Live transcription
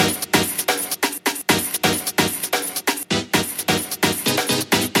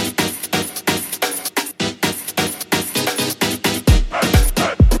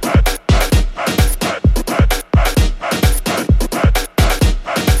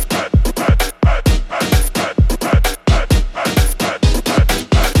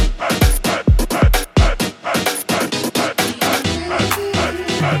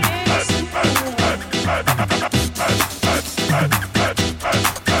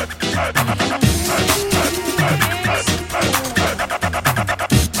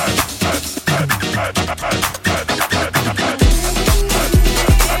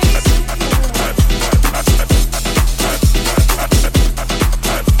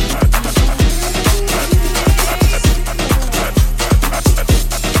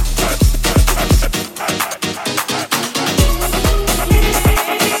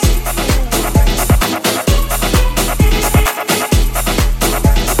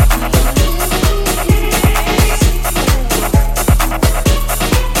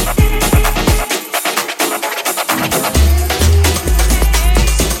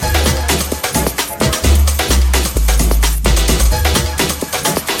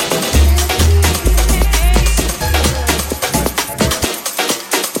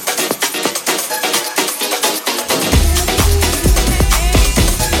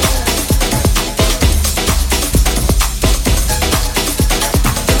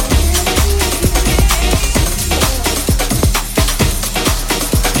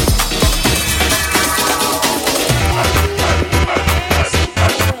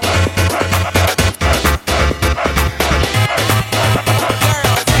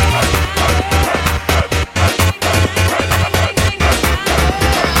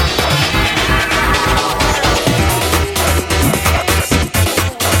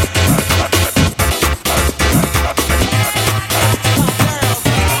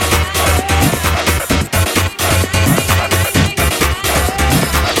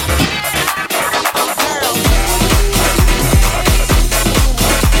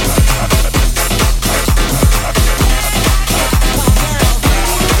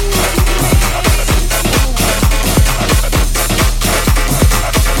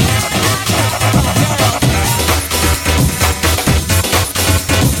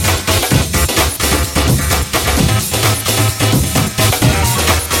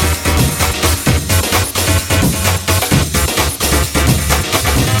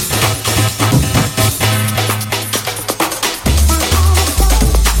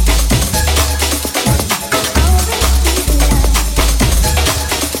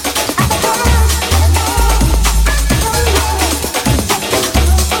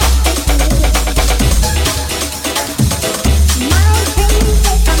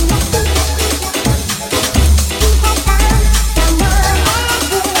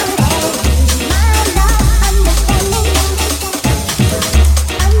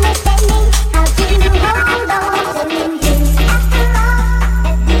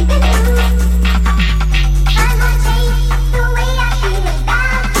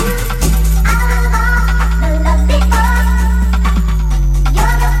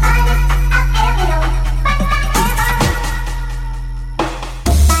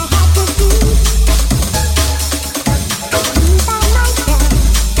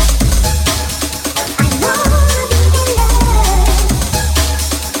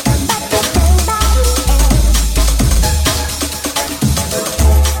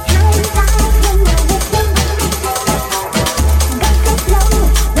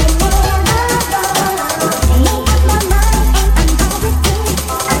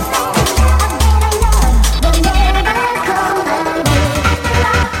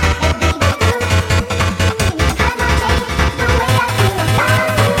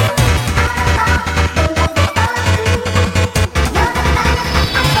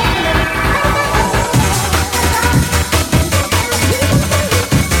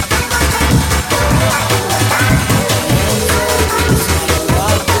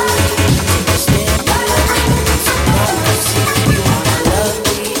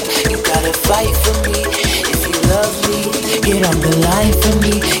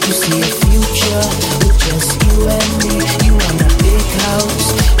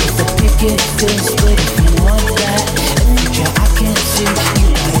house with a picket fence. But if you want that, a future I can't see, you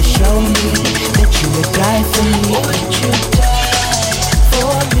gotta show me that you would die for me. Would you die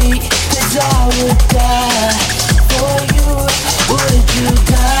for me? 'Cause I would die for you. Would you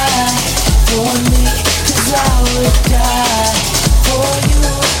die for me? 'Cause I would die for you.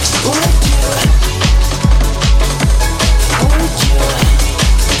 Would you? Would you?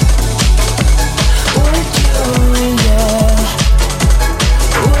 Would you? Yeah.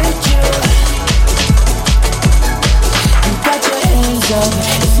 Would you? You got your hands up.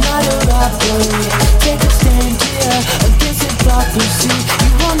 It's not a robbery. Take a stand here against hypocrisy.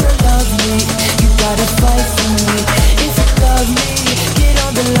 You wanna love me? You gotta fight for me. If you love me, get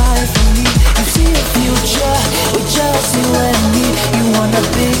on the line for me. You see a future with just you and me. You want a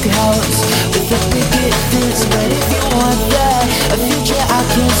big house with a picket fence. But if you want that, a future I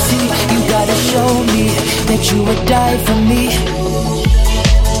can't see, you gotta show me that you would die for me.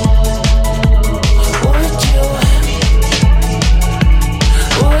 Would you?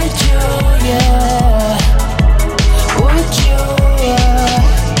 Would you? Yeah. Would you?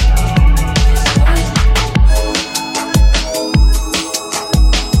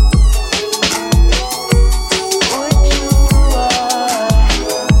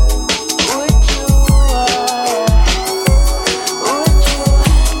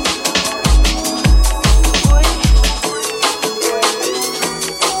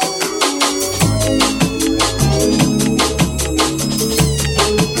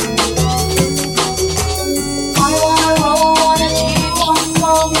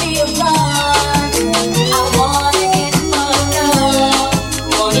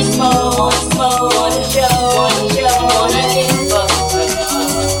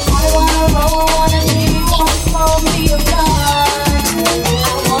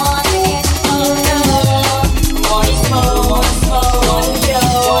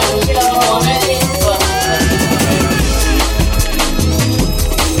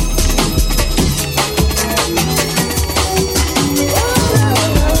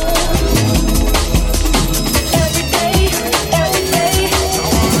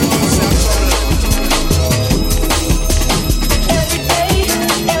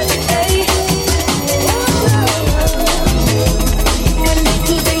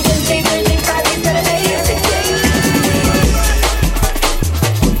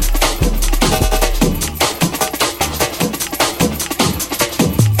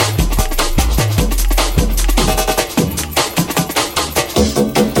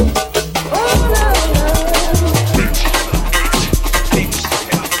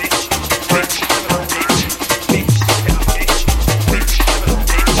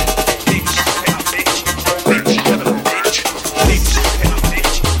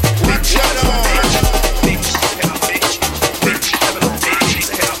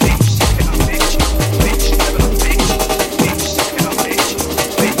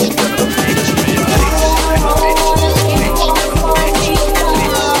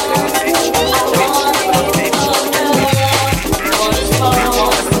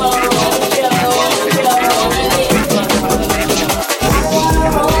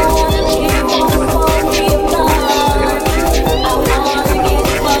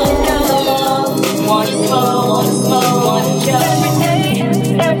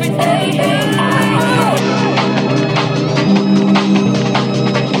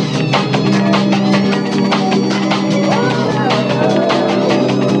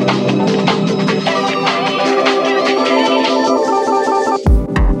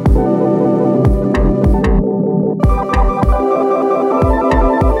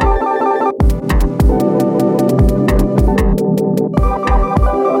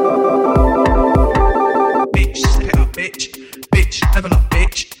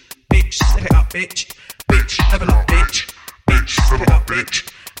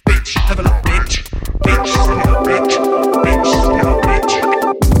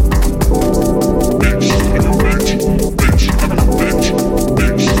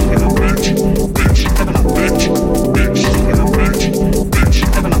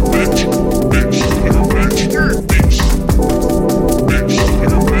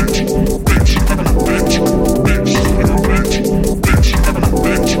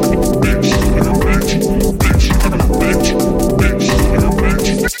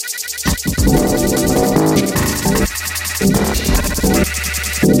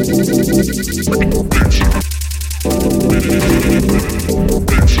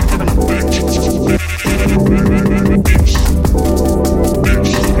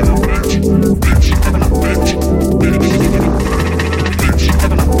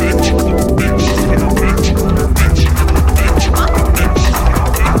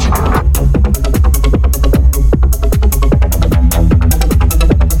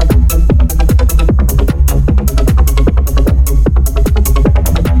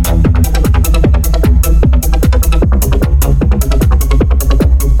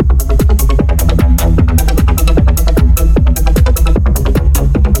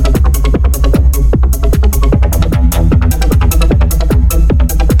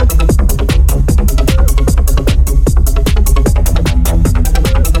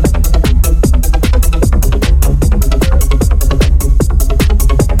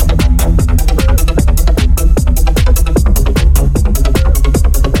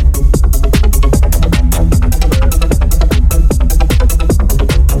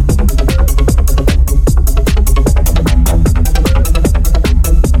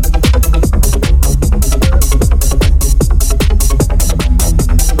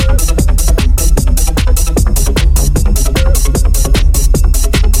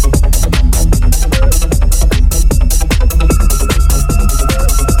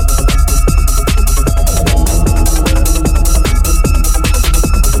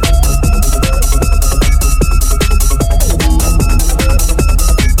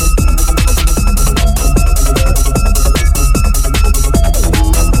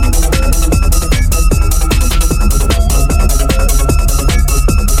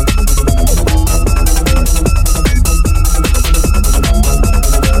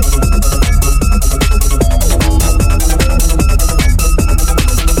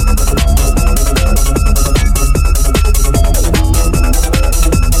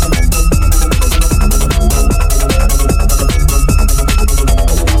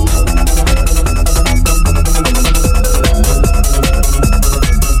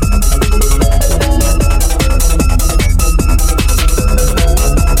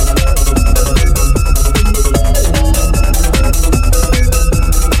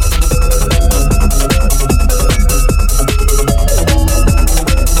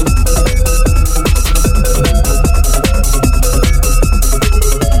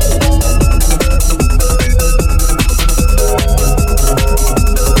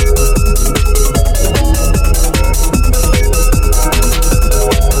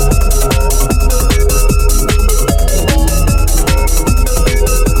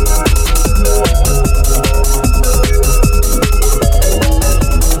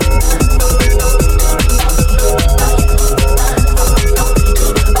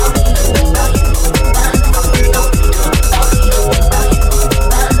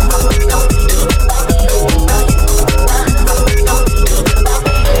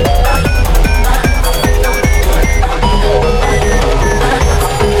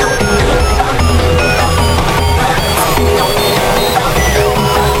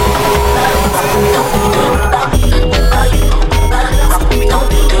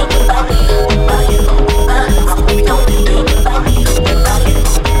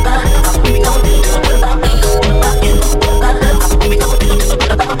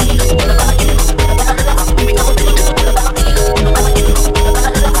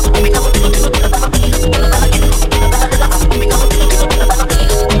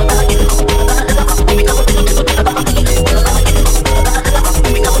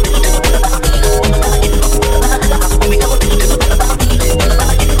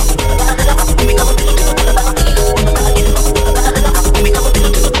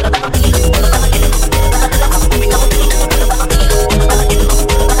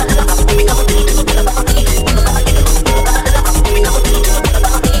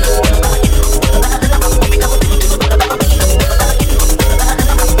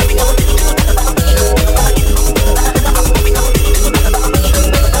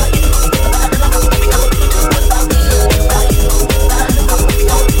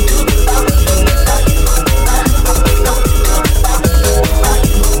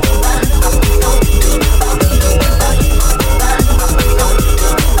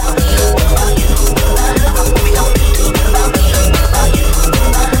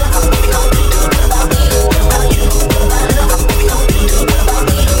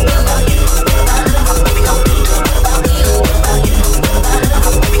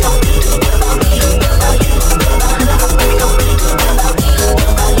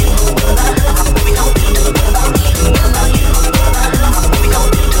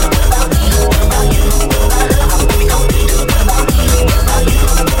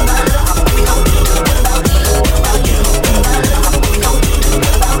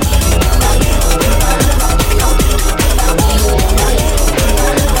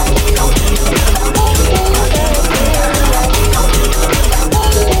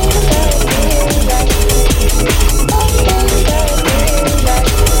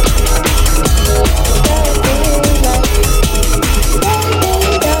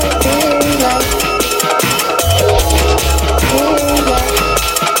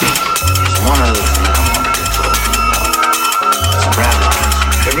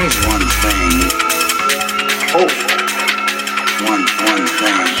 thing. Hope. One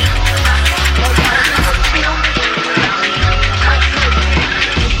thing.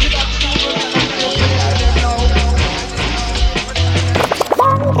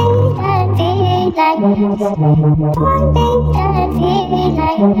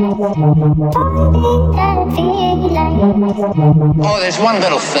 Oh, there's one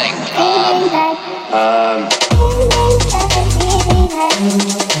little thing.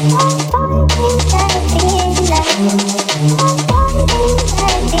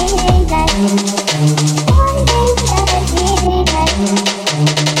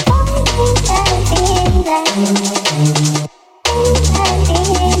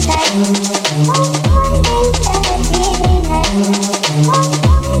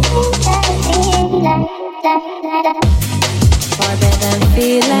 Forbidden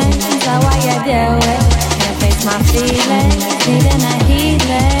feelings are why you do it. Can't face my feelings, needing a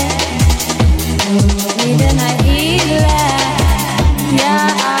healing. Needing a healing, yeah.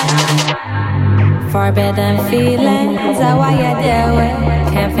 Forbidden feelings are why you do it.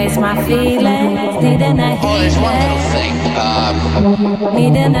 Can't face my feelings, needing a healing. Oh, there's one little thing.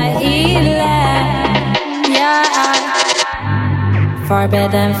 Needing a healing, yeah.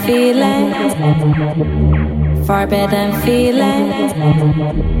 Forbidden feelings. Forbidden feelings.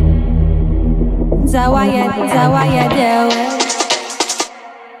 Zawaya do it.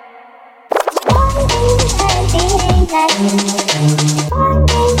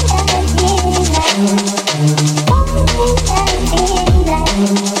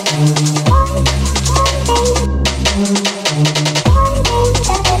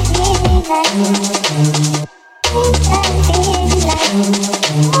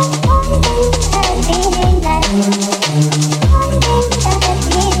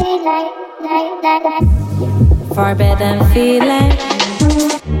 Forbidden feeling.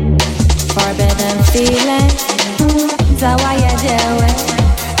 Forbidden feeling. Zawaya do it.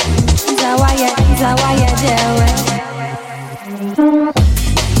 Zawaya do it.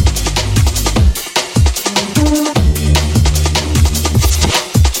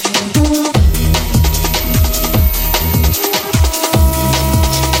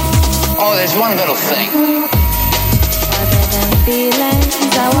 Oh, there's one little thing. Forbidden feeling.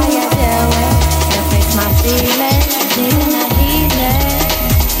 Zawaya do it. Can't face my feelings. Needing a healing.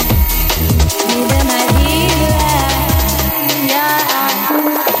 Needing a healing, yeah.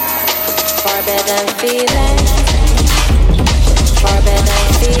 Forbidden feelings. Forbidden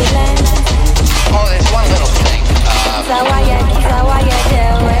feelings. Oh, there's one little thing. Zawaya do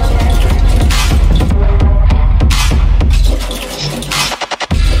it.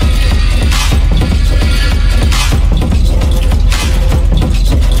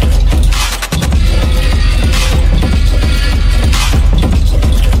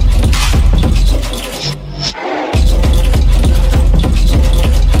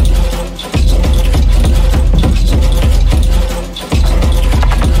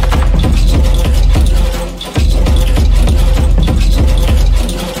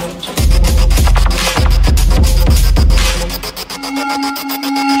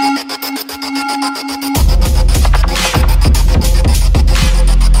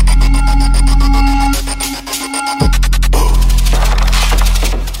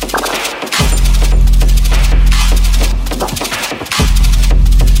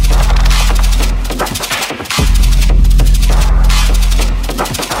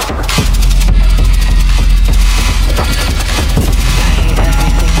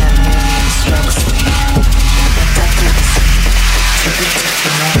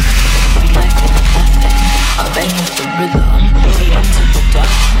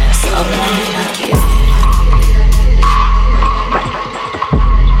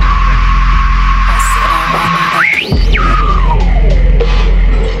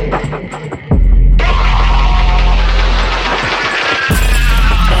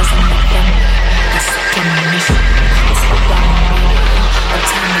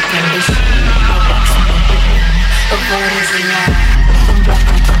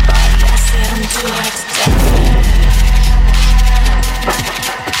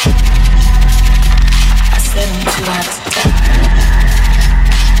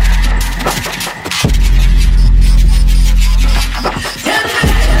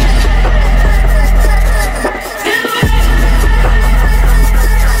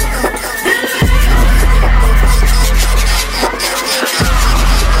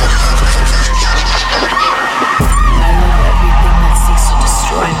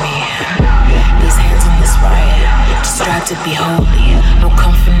 To be holy, no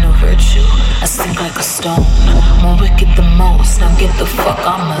comfort, no virtue. I sink like a stone, more wicked than most. Now get the fuck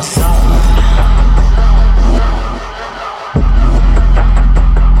on my zone.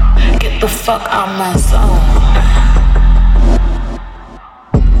 fuck out my zone.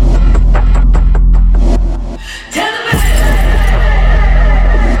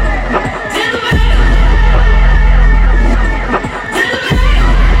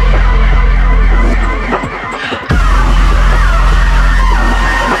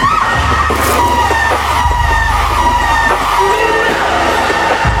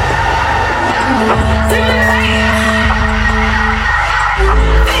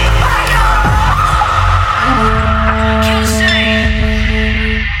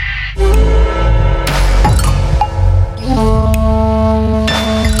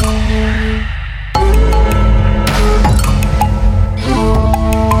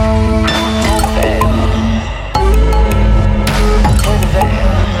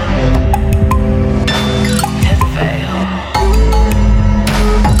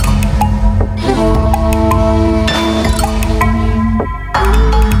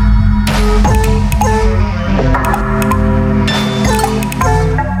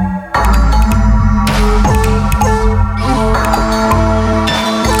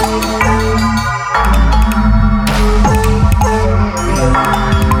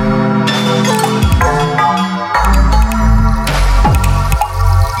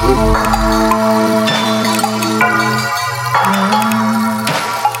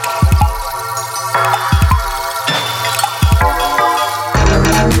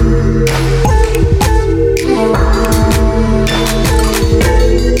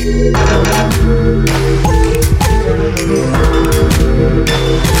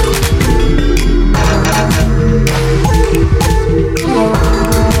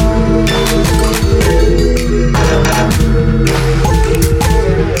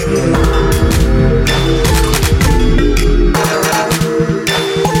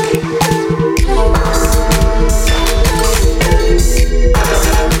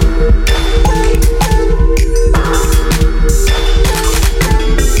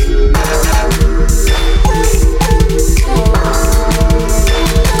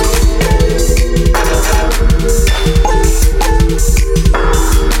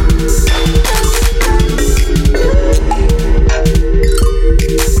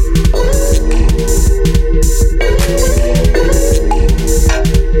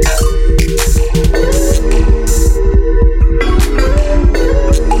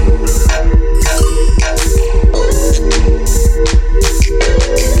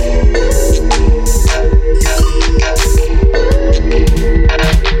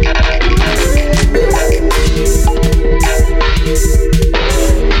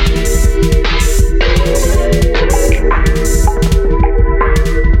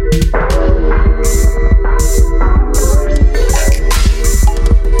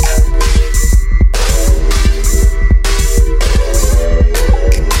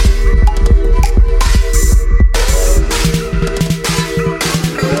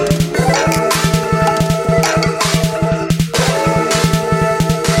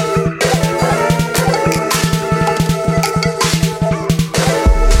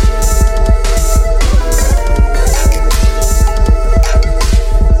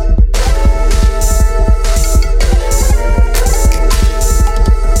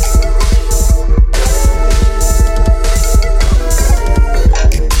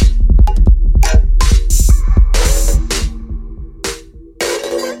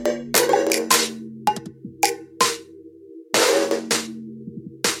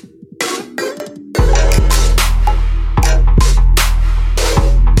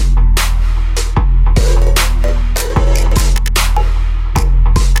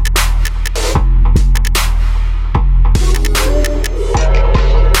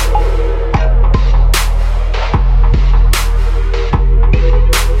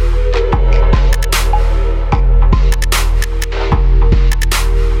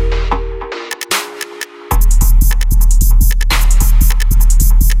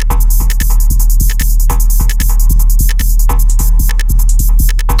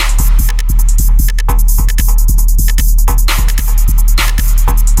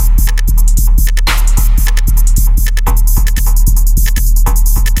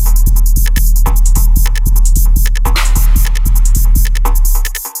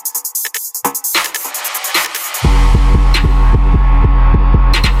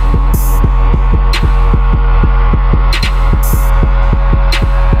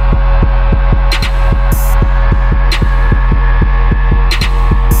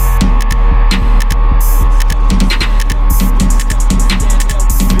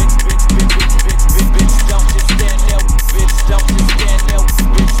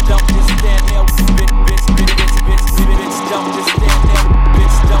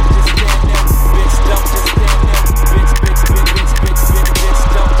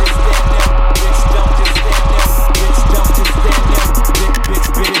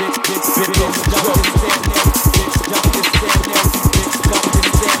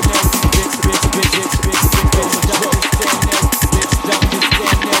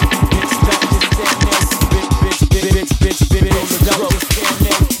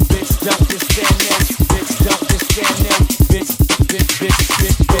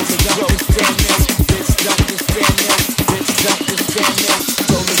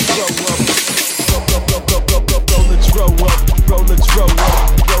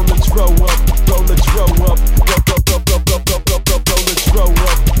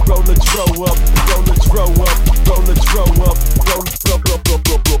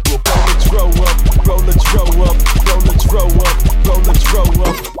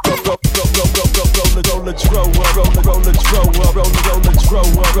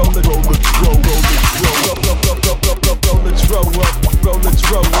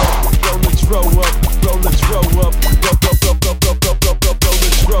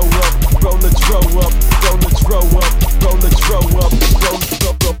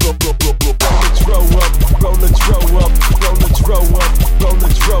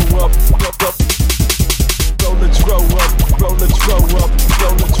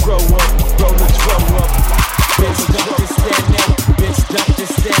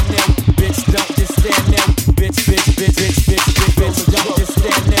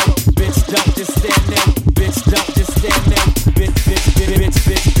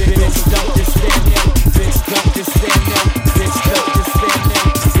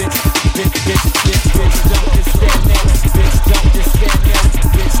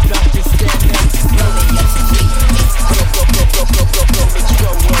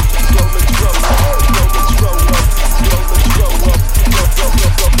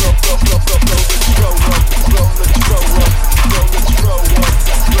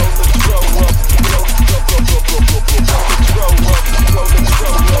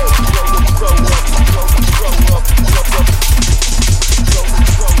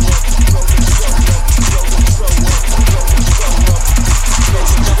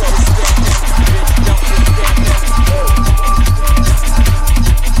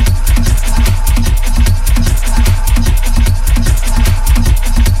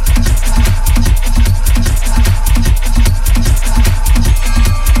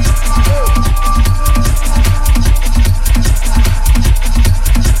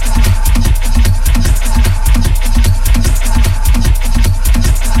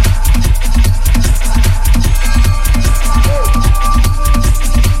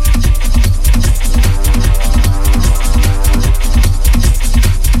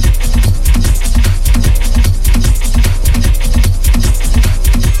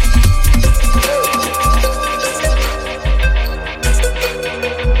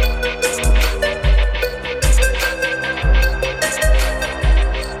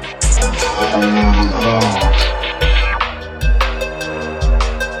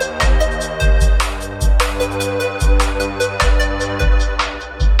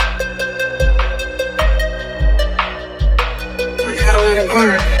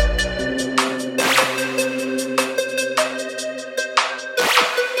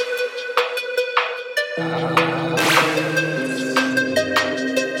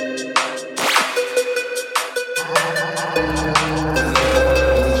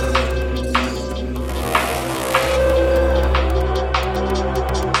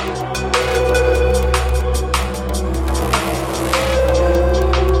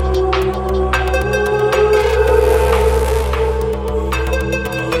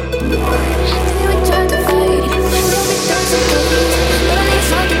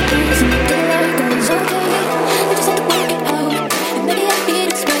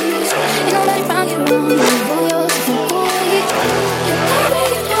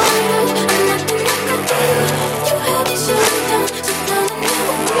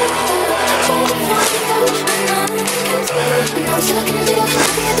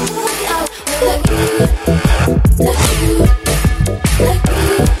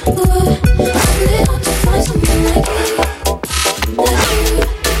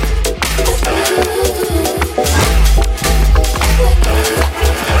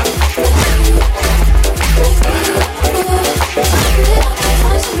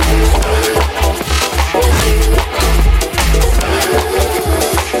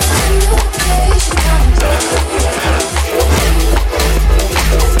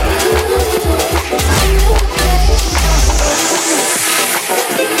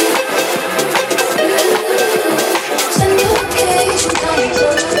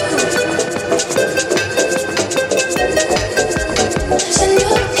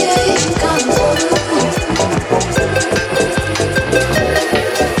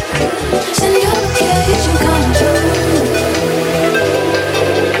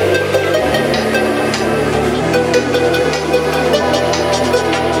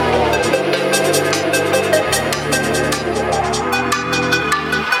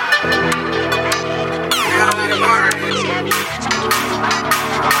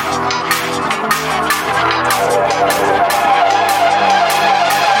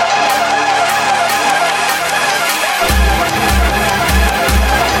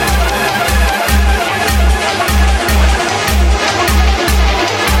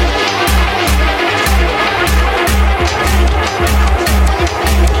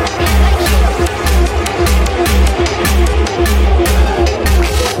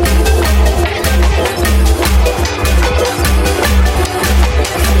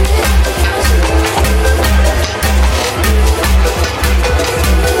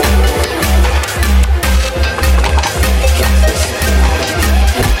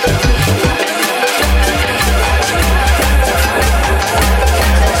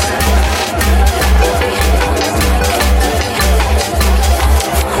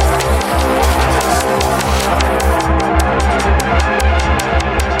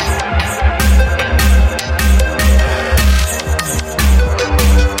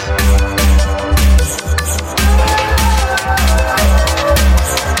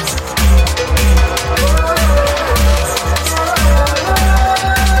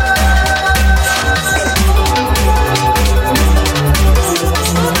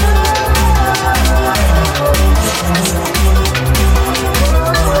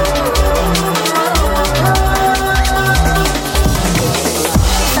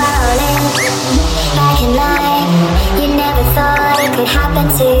 can lie. You never thought it could happen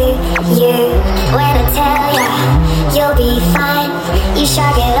to you. When I tell ya, you'll be fine. You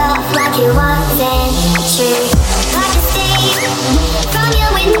shrug it off like it wasn't true. I can see from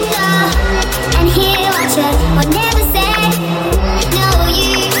your window and hear what you would never say. No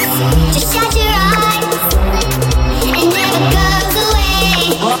use, just shut your eyes. It never goes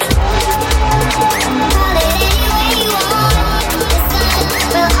away. Call it any way you want. The sun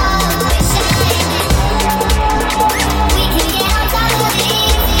will always shine. We can get on top of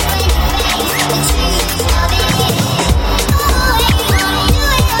this when you face the truth of it. Go where you want, do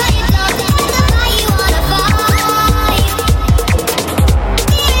it or you don't. That's the fight you wanna fight.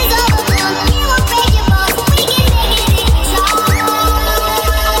 Fear is overcome, it won't break your bones. We can make it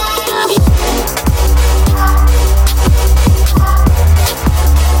if we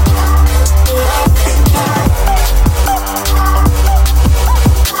try.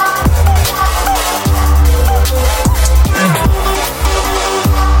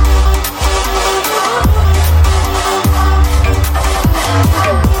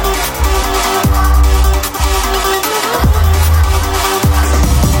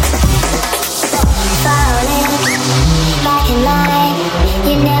 Back in line,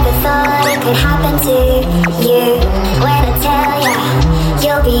 you never thought it could happen to you. When I tell ya,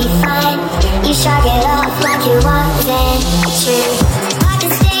 you'll be fine. You shrug it off like it wasn't true. I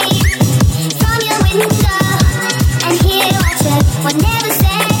can see from your window and hear what you would never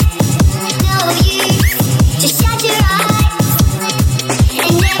say. No use, just shut your eyes.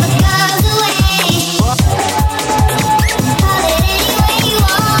 It never goes away. Call it any way you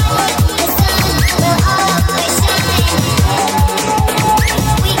want. The sun will always shine.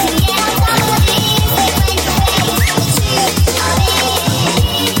 We can get on top of this when you face the truth of it.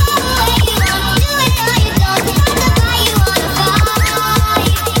 Go where you want, do it or you don't. That's the fight you wanna fight.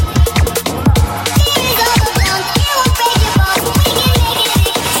 Fear is overcome, it won't break your bones. We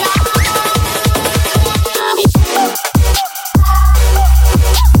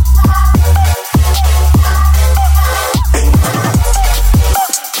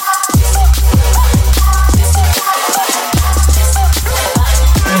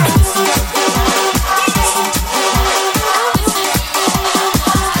can make it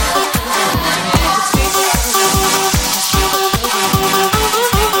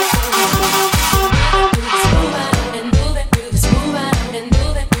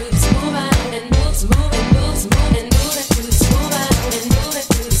if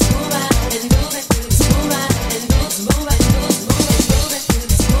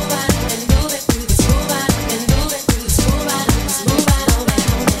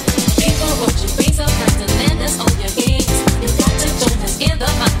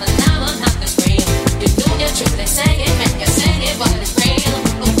we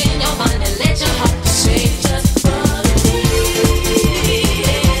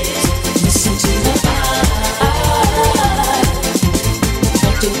try.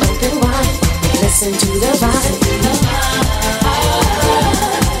 Listen to the vibe.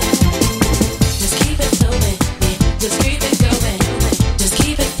 Just keep it flowing, yeah. Just keep it going. Just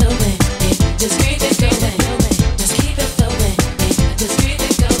keep it flowing, yeah. Just keep it going. Just keep it flowing, yeah. Just keep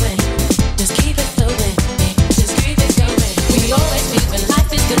it going. Just keep it flowing, yeah. Just keep it going. We always be when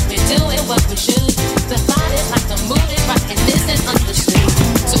life is good, we're doing what we should. The thought is like a moving rock and this is understood.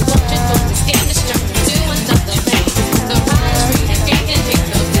 So what you do is get this journey to another phase. The ride is free and can't get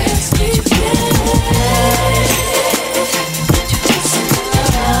no this.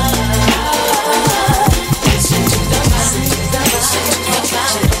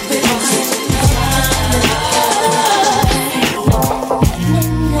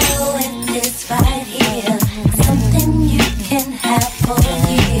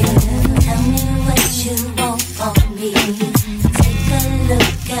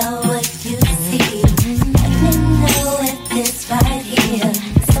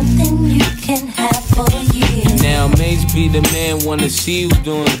 Be the man, wanna see you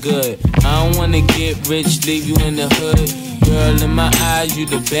doing good. I don't wanna get rich, leave you in the hood. Girl, in my eyes, you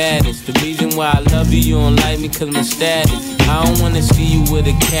the baddest. The reason why I love you, you don't like me cause my status. I don't wanna see you with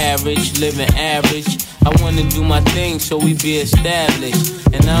a carriage, living average. I wanna do my thing so we be established.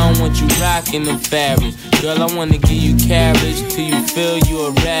 And I don't want you rocking them fabrics. Girl, I wanna give you carriage till you feel you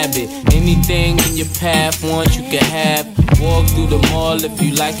a rabbit. Anything in your path, want you can have. Walk through the mall, if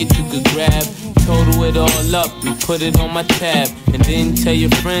you like it, you could grab. Total it all up and put it on my tab. And then tell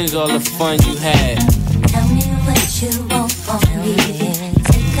your friends all the fun you had. Tell me what you want from me.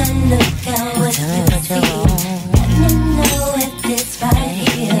 Take a look at what you see. Let me know if it's right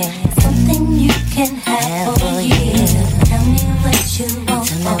here. Something you can have for years. Tell me what you want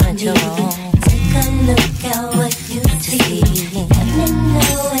from me. Take a look at what you see. Let me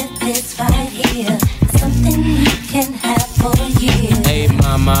know if it's right here. Something you can have for years. Hey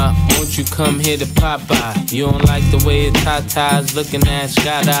mama, won't you come here to Popeye? You don't like the way the tatas looking at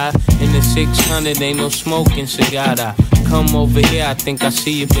Scott-Eye. In the 600 ain't no smoking cigar. Come over here, I think I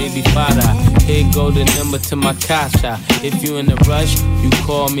see your baby father. Here go the number to my casa. If you in a rush, you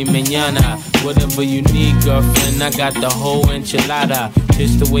call me mañana. Whatever you need, girlfriend, I got the whole enchilada.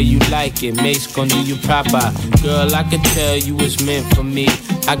 Just the way you like it, mate's gon' do you proper. Girl, I could tell you was meant for me.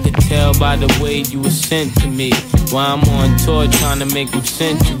 I could tell by the way you was sent to me. While I'm on tour trying to make them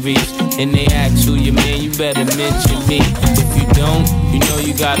centuries. And they ask who you man, you better mention me. If you don't, you know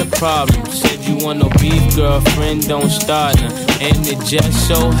you got a problem. Said you want no beef, girlfriend, don't start now. And it just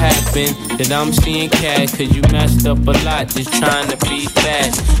so happened that I'm seeing cat, cause you messed up a lot just trying to be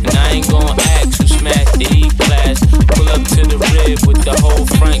fast. And I ain't gon' ask who smashed the E-class. Pull up to the rib with the whole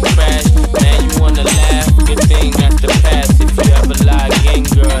front crash. Man, you wanna laugh? Good thing that's the past. If you ever lie again,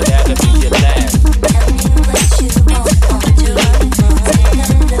 girl, that'll be your last. Tell me what you want to run from. Take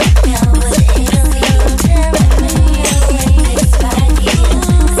a look at what it is. Let me know if it's right here.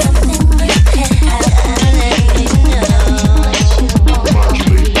 Something you can have. Let me know what you want.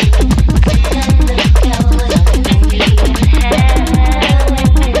 Take a look at what it is. Let me know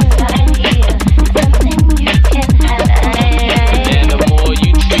if it's right here. Something you can have. And the more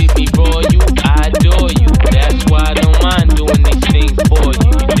you treat me, bro,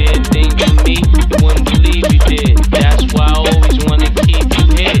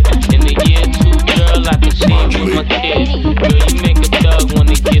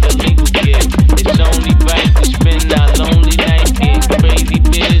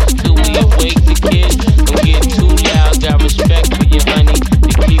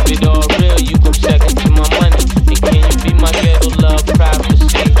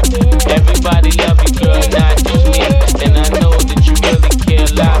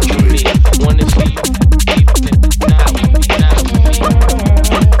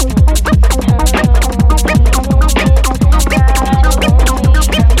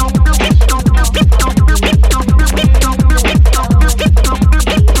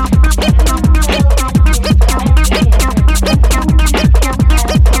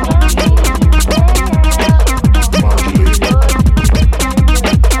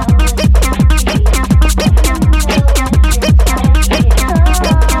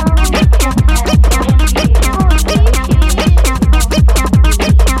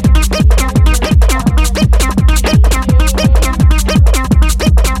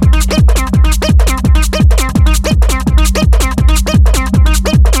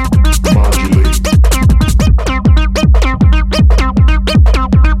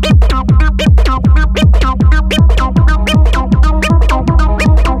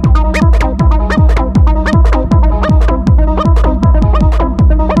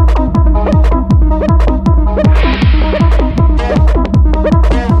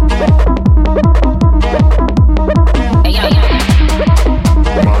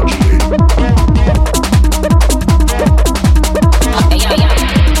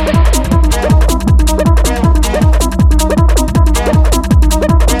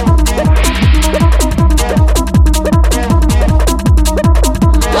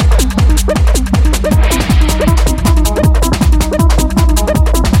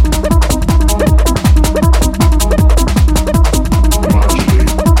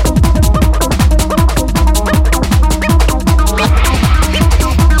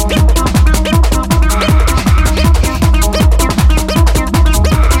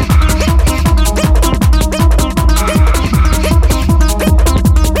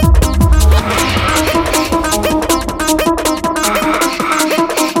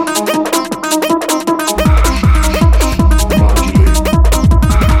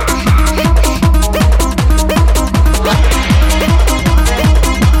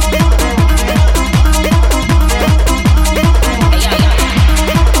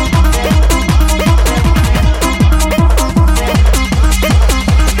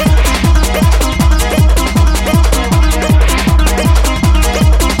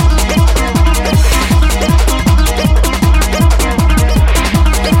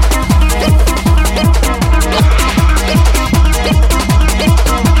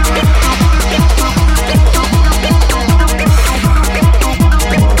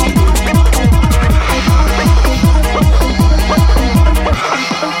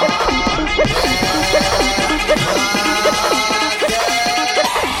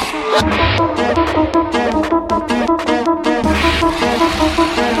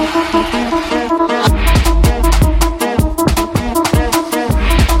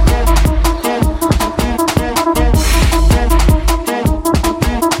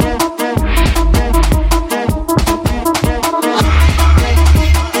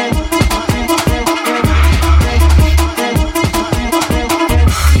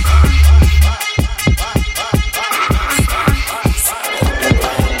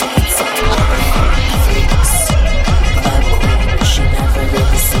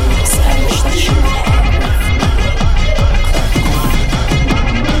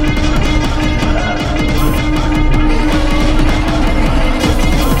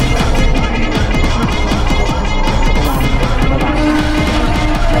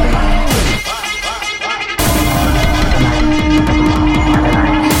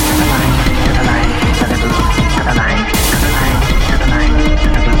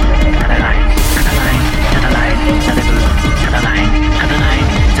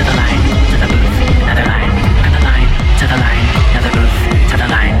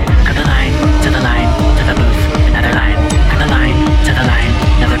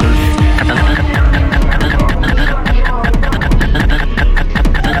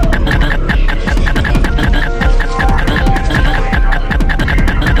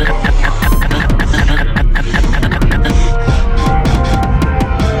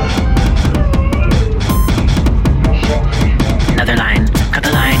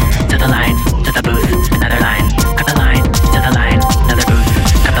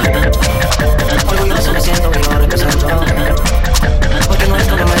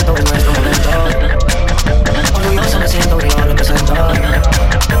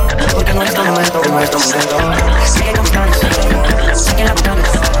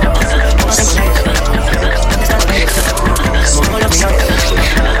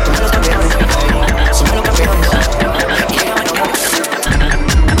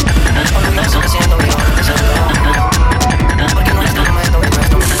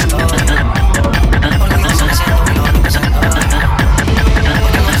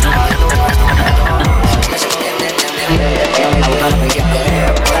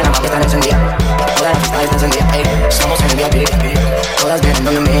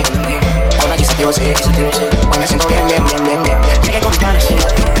 Ahora quizás te gocé, hoy me siento bien. Llegué con mis planes,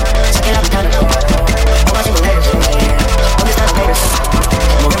 saqué la ventana. Ahora sin mujeres, ¿dónde están los pibes?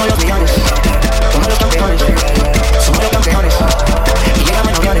 Movemos los millones, somos los campeones. Somos los campeones, y llegan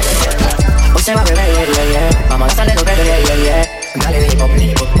en aviones. Hoy se va a beber, vamos a gastarle los besos, dale de hip hop,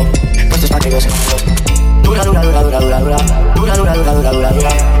 puestos pa' que gocen. Dura.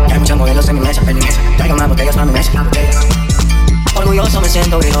 Ya hay muchos modelos en mi mesa, traigo más botellas pa' mi mesa. Orgulloso me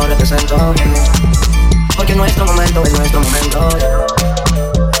siento y lo represento, porque nuestro momento es nuestro momento.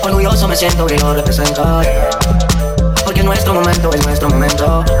 Orgulloso me siento y lo represento, porque nuestro momento es nuestro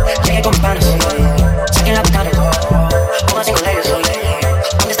momento. Llegué con mis panes, saquen la ventana. Pongan 5 leyes,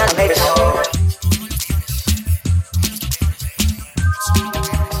 ¿dónde están los babies?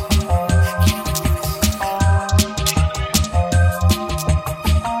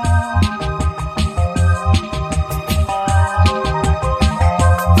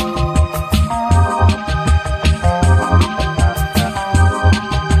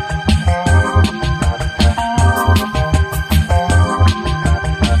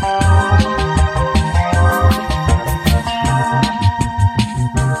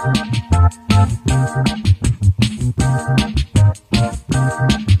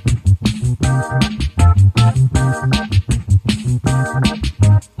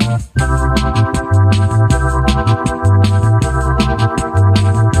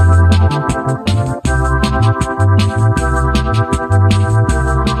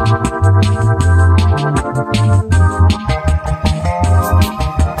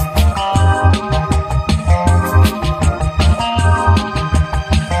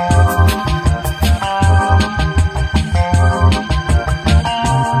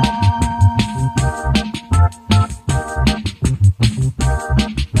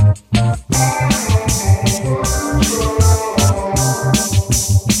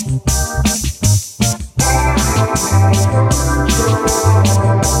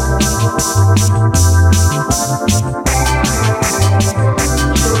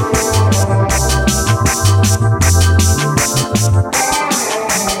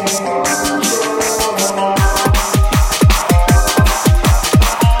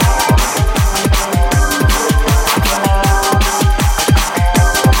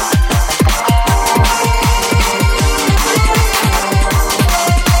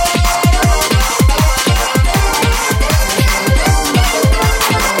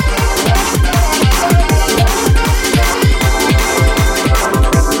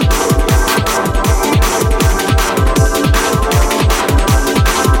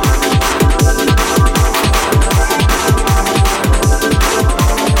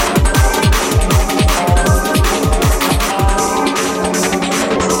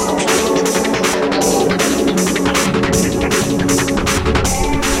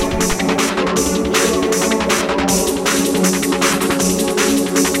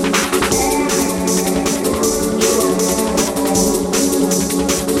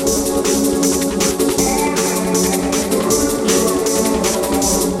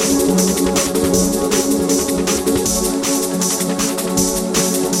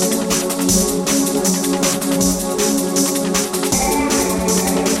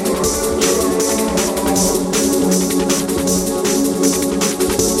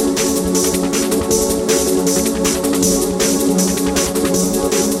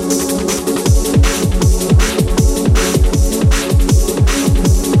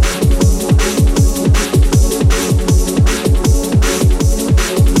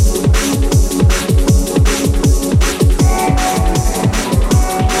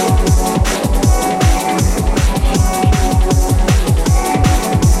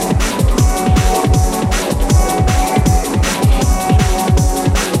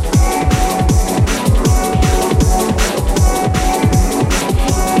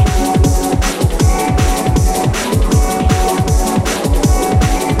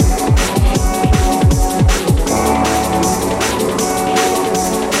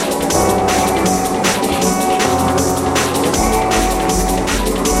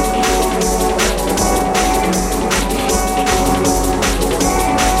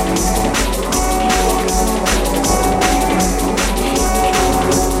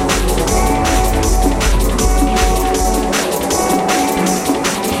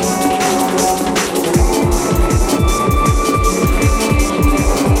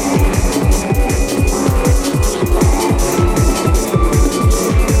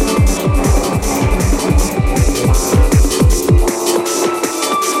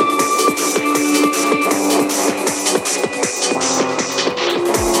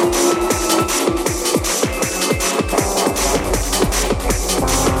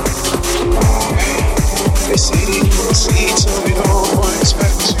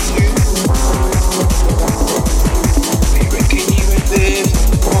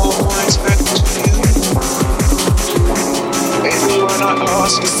 my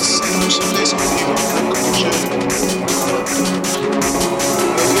heart is the same, so there's only one conclusion.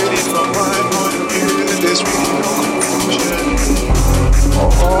 Look at it from my point of view, there's really no confusion.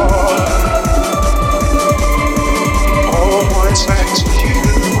 All points back to you.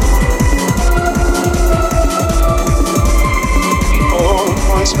 All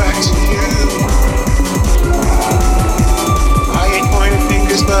points back to you. I ain't pointing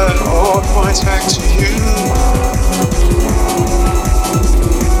fingers, but all points back to you.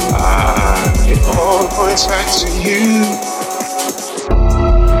 It all points back to you.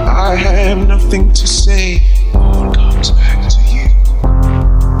 I have nothing to say. All comes back to you.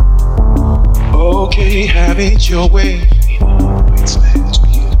 Okay, have it your way. It all points back to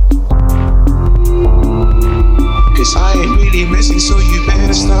you. 'Cause I ain't really messing, so you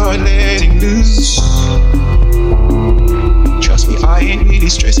better start letting loose. Trust me, I ain't really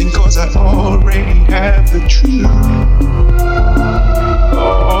stressing, 'cause I already have the truth.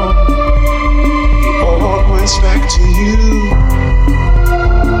 Oh, it all points back to you.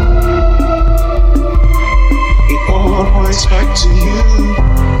 It all points back to you.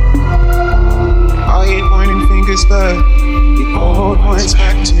 I ain't pointing fingers, but it all points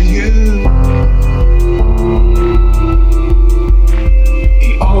back to you.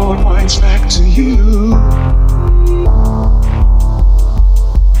 It all points back to you.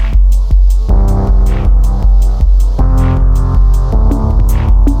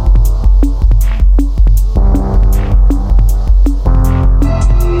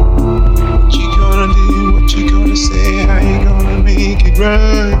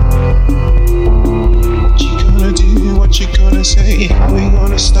 Right. What you gonna do? What you gonna say? How we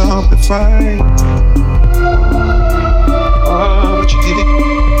gonna stop the fight? Oh, but you did it.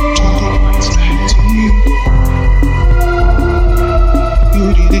 All points back to you. You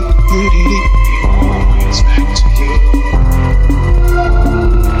did it. You did it. It all points back to you.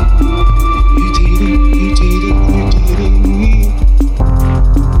 You did it. You did it. You did it.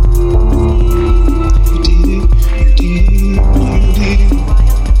 You did it. You did it.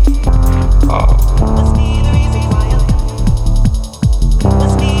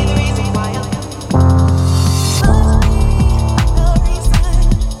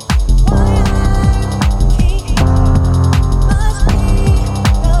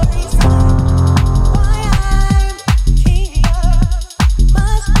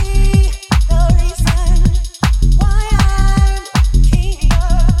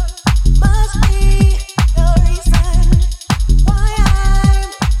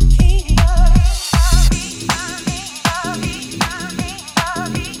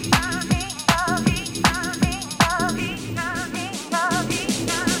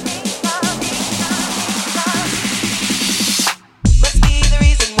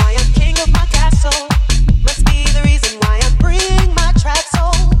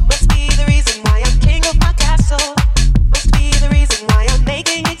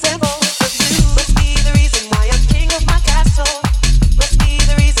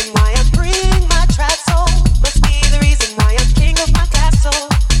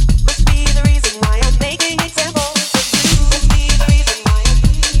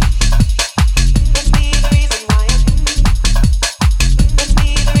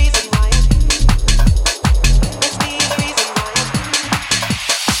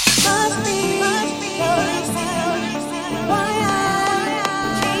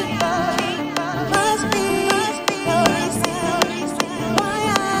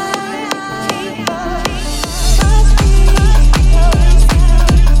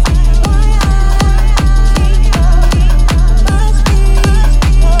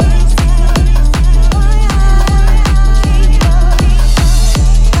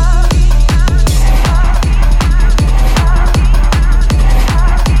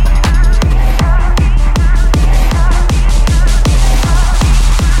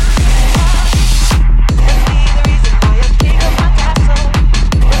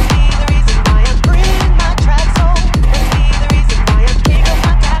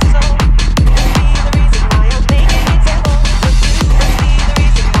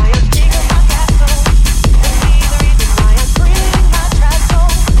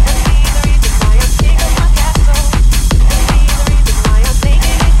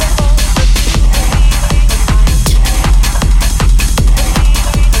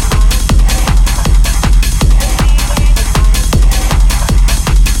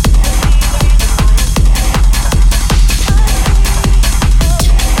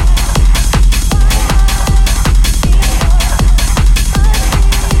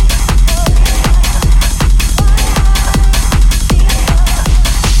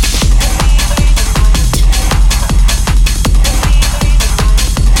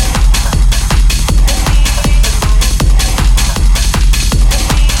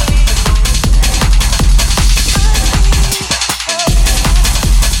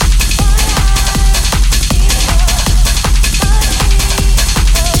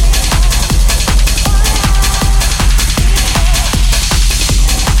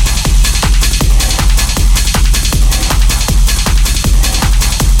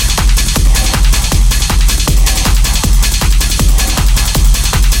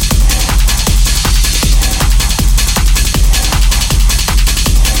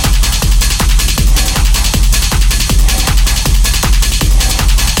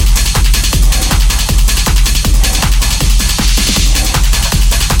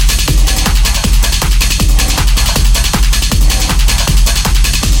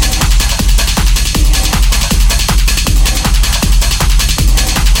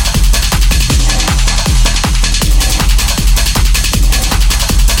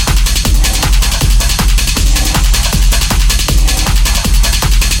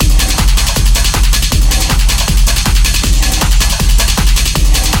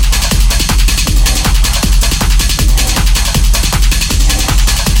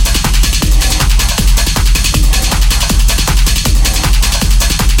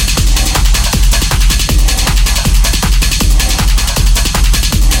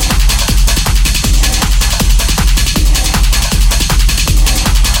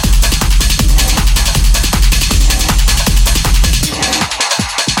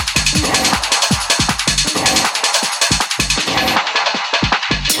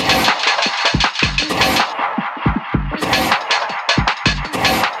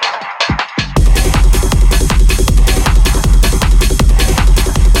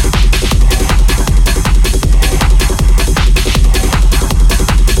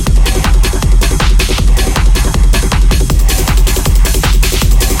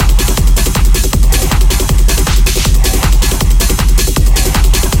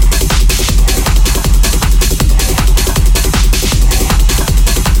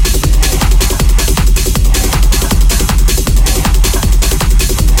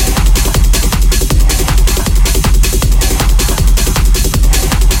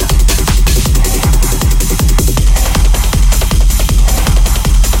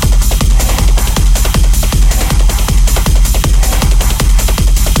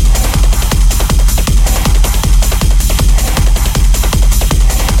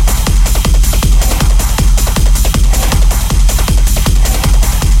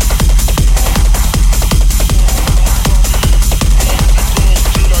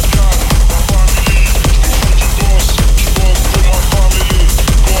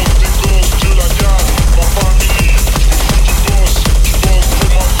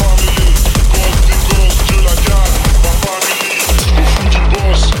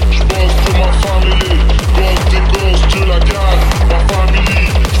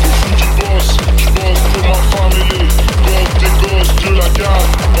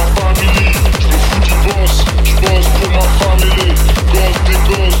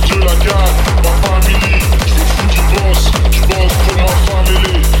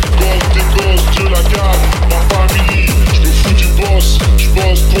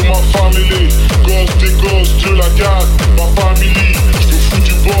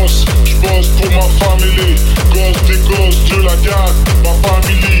 family. Gosse des gosses, Dieu la garde, ma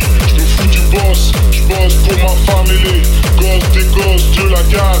famille. Je me fous du boss, je bosse pour ma famille. Gosse des gosses, Dieu la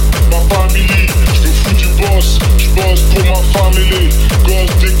garde, ma famille. Je me fous du boss, je bosse pour ma famille.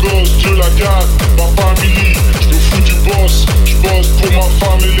 Gosse des gosses, Dieu la garde, ma famille. Je me fous du boss, je bosse pour ma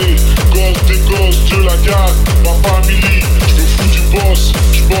famille. Gosse des gosses, Dieu la garde, ma famille. Je me fous du boss,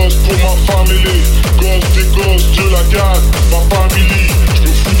 je bosse pour ma famille. Gosse des gosses, Dieu la garde, ma famille. Je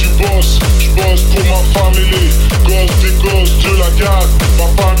me fous du boss, je bosse pour ma famille. Gosse des gosses, Dieu la garde,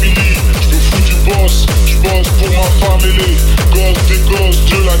 ma famille. Je me fous du boss, je bosse pour ma famille. Gosse des gosses,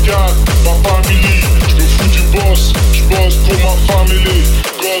 Dieu la garde, ma famille. Je me fous du boss, je bosse pour ma famille.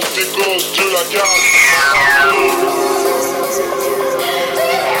 Gosse des gosses, Dieu la garde, ma famille.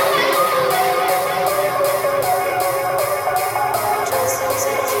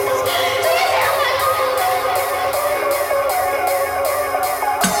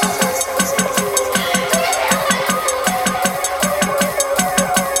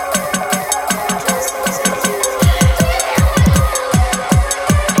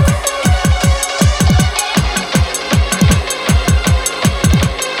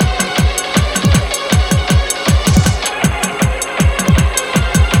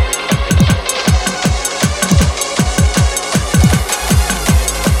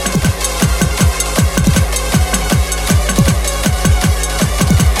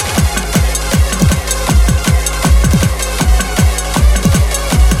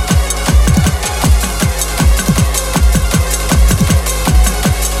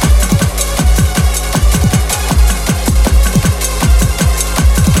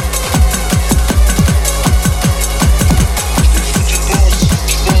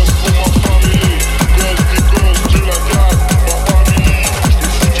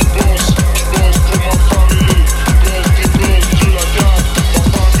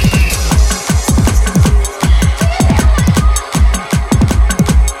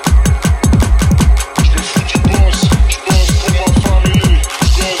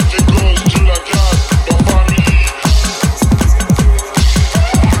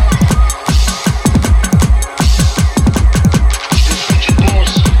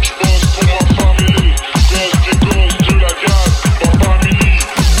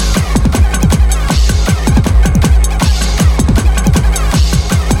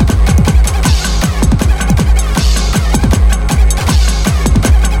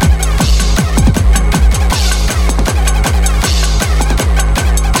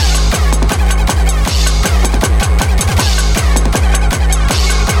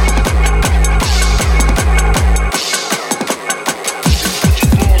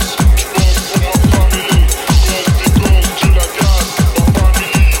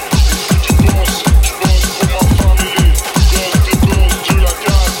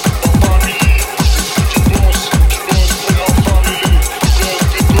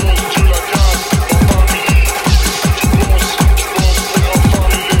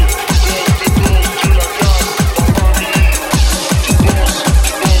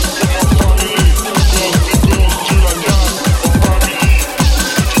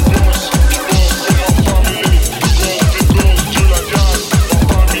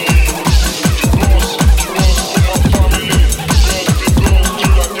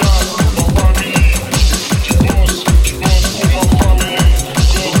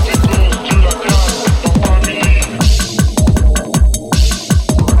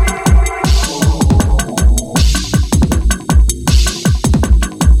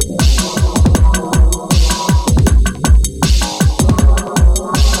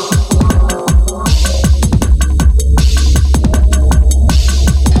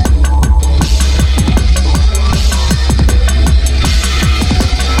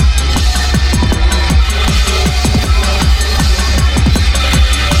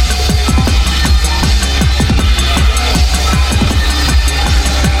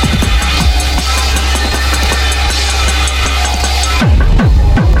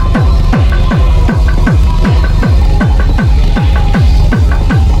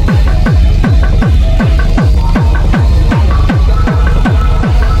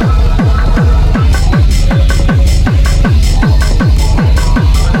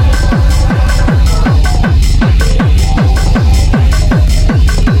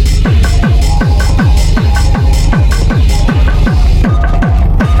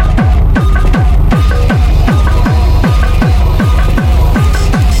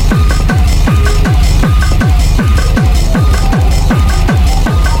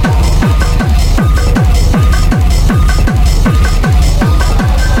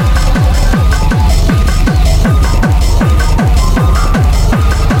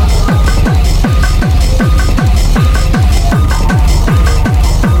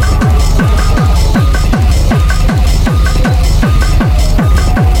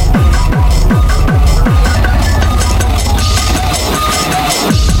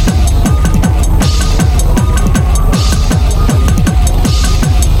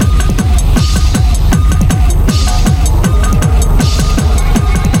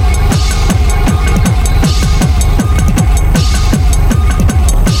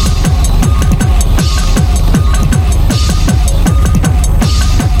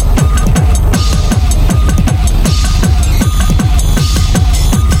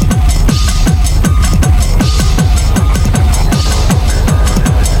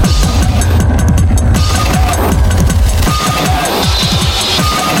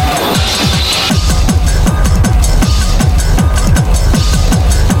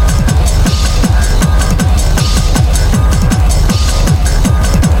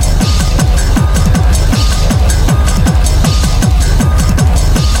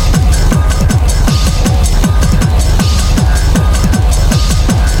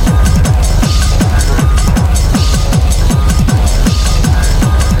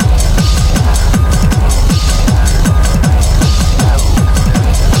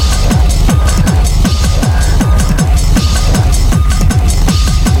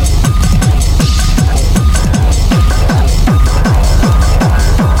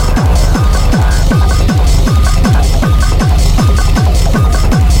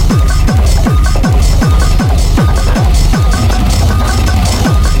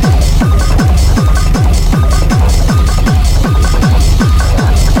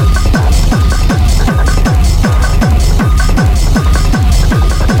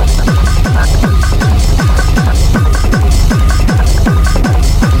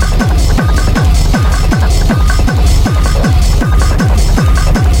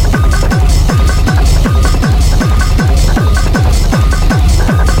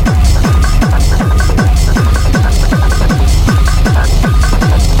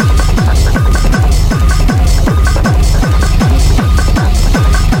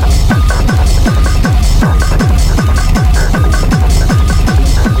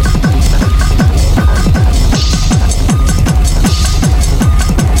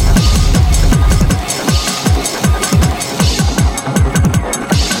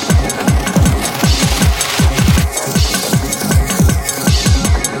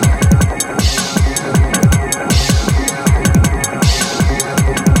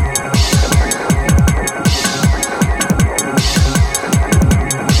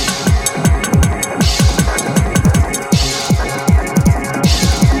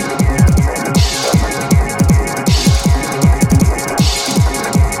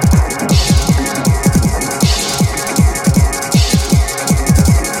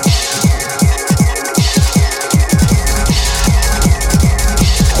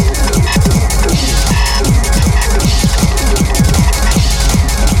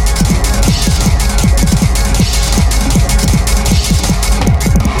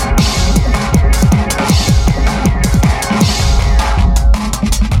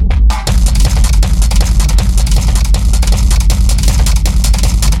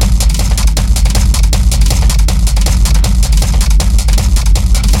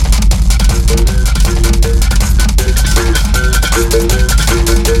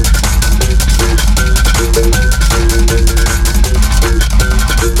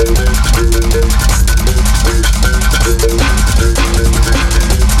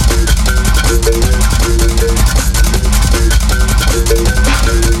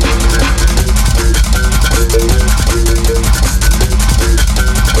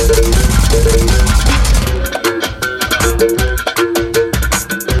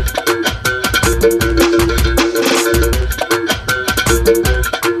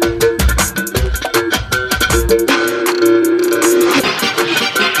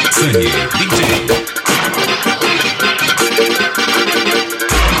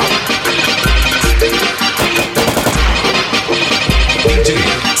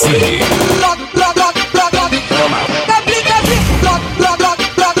 City.